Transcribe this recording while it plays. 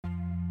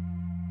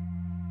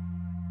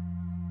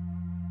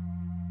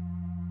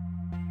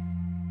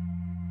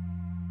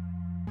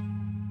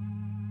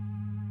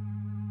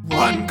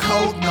One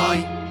cold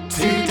night,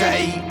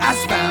 today,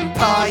 as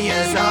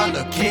vampires are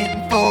looking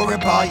for a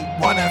bite.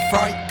 Wanna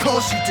fright?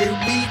 Course you do,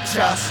 we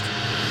just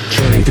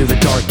journey through the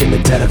dark in the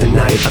dead of the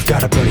night. I've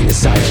got a burning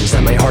desire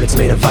inside my heart, it's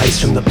made of ice.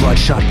 From the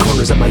bloodshot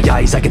corners of my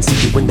eyes, I can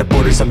see you in the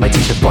borders of my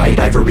teeth of white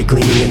ivory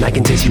gleaming, and I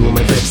can taste you on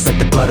my lips like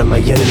the blood of my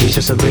enemies.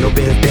 Just a little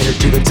bit of bitter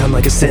to the tongue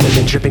like a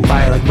cinnamon, dripping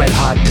fire like red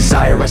hot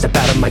desire. I step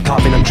out of my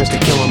coffin, I'm just a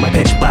kill on my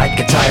pitch black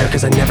attire,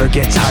 cause I never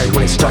get tired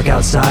when it's dark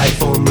outside.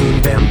 Full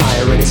moon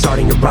vampire and it's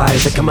starting to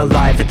rise. I come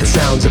alive at the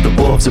sounds of the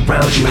wolves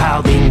around you,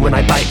 howling when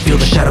I bite, feel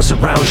the shadows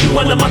surround you.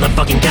 On the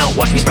motherfucking count,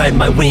 watch me spread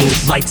my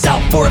wings. Lights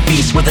out for a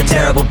feast with a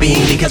terrible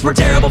being, because we're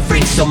terrible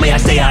freaks. So may I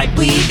say I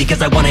bleed,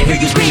 because I wanna hear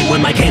you scream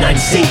when my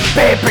canines sink.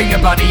 Babe, bring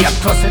your body up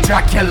close to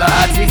Dracula.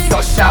 Teeth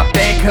so sharp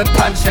they could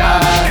punch ya.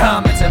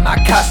 Come into my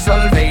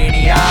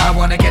Castlevania, I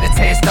wanna get a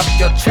taste of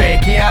your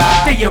trachea.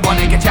 Do you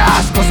wanna get your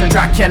ass close to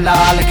Dracula?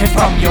 Licking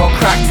from your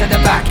crack to the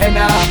back and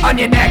on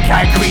your neck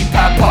I creep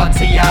up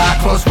onto ya.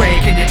 Close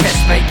rake in your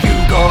chest make you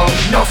go.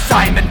 No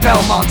Simon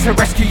Belmont to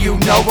rescue you,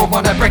 no. I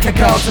wanna break a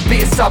girl to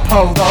be a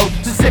sub-ho though.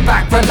 So sit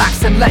back,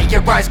 relax and let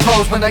your eyes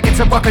close. When I get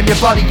to work on your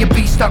body you'll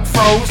be stuck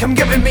froze. Come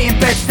get with me in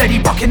bed, steady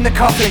rocking the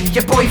coffin.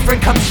 Your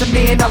boyfriend comes to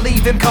me and I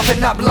leave him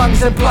coughing up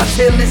lungs and blood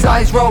till his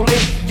eyes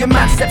rolling. Your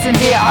man steps in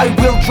here, I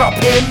will drop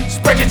him.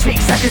 Spread your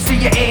cheeks, I can see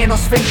your anal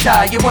sphincter.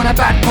 You want a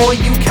bad boy,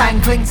 you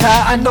can cling to.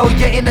 I know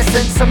you're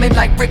innocent, something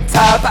like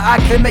Richter, but I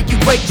can make you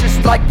wait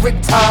just like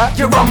Richter.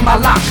 You're on my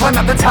lap, climb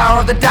up the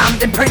tower of the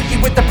damned, imprint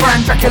you with the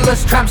brand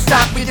Dracula's tramp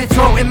stamp. With your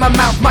throat in my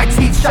mouth, my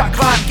teeth shut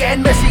clamp.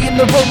 Getting messy in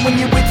the room when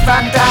you're with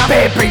Van Damme.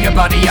 Babe, bring your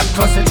body up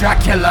close to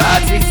Dracula.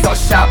 Teeth so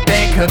sharp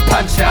they could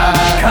punch ya.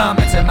 Come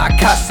into my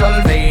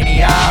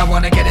Castlevania, I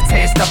wanna get a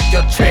taste of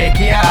your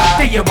trachea.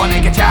 Do you wanna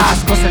get your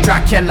ass close to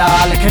Dracula?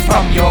 Licking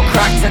from your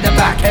crack to the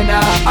back and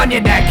on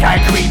your neck I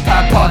creep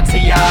up onto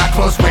ya.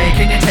 Close rake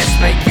in your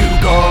chest make you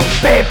go.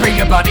 Babe, bring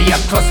your body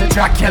up close to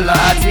Dracula.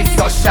 Teeth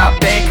so sharp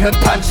they could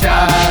punch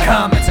ya.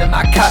 Come into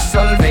my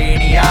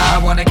Castlevania, I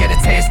wanna get a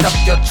taste of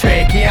your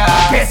trachea.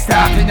 Get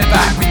stabbed in the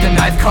back with the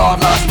knife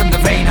cord, lost from the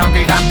vein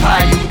hungry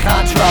vampire you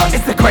can't trust.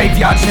 It's the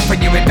graveyard shift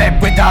when you're in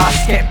bed with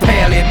us. Get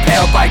pale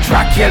impaled by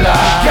Dracula.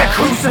 Get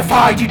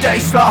crucified, you dirty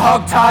slut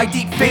hog tied.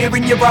 Deep fear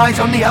in your eyes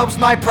only helps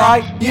my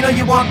pride. You know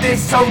you want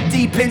this so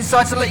deep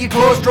inside, so let your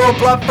claws draw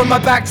blood from my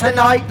back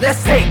tonight.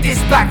 Let's take this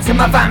back to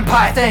my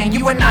vampire thing.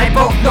 You and I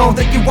both know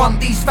that you want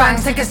these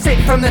fangs. Take a sip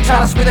from the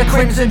chalice with a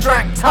crimson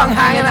drank. Tongue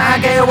hanging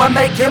out, gale and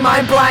make your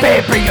mind blank.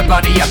 Babe, bring your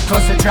body up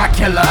close to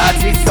Dracula.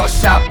 Teeth so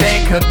sharp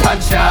they could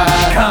punch ya.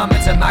 Come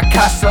into my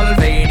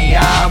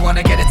Castlevania, I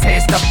wanna get a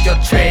taste of your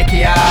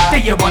trachea. Do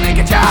you wanna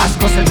get your ass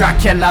close to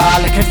Dracula?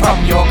 Licking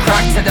from your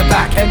crack to the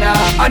back and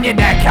on your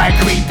neck I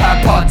creep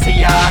up onto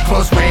ya.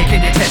 Close rake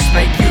in your chest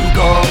make you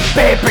go.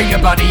 Babe, bring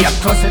your body up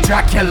close to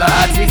Dracula.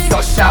 Teeth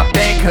so sharp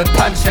they could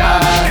punch ya.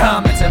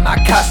 Come into my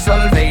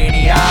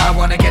Castlevania, I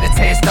wanna get a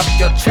taste of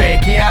your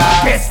trachea.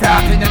 Get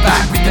stabbed in the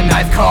back with the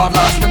knife cord,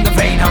 lost from the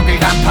vein hungry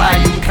vampire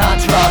you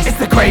can't trust. It's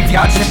the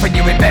graveyard shift when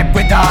you're in bed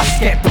with us.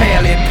 Get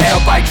pale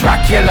impaled by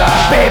Dracula.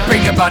 Babe,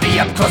 bring your body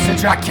up close to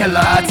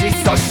Dracula. Teeth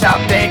so sharp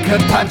they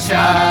could punch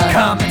ya.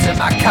 Come into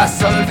my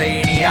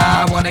Castlevania,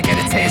 I wanna get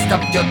a taste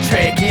of your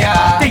trachea.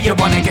 Do you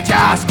wanna get your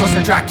ass close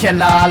to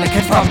Dracula?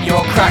 Licking from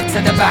your crack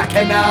to the back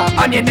and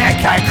on your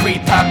neck I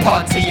creep up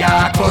onto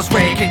ya. Close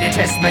rake in your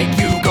chest make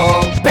you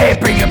go. Babe,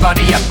 bring your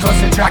body up close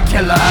to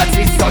Dracula.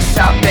 Teeth so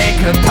sharp they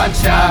could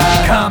punch ya.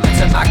 Come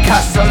into my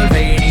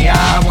Castlevania,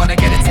 I wanna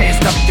get a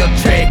taste of your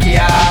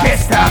trachea. Get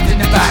stabbed in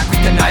the back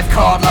with the knife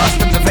cord, lost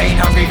from the vein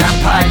hungry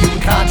vampire you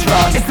can't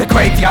trust. It's the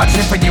graveyard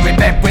shift when you're in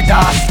bed with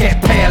us.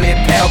 Get pale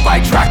impaled by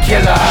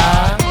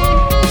Dracula.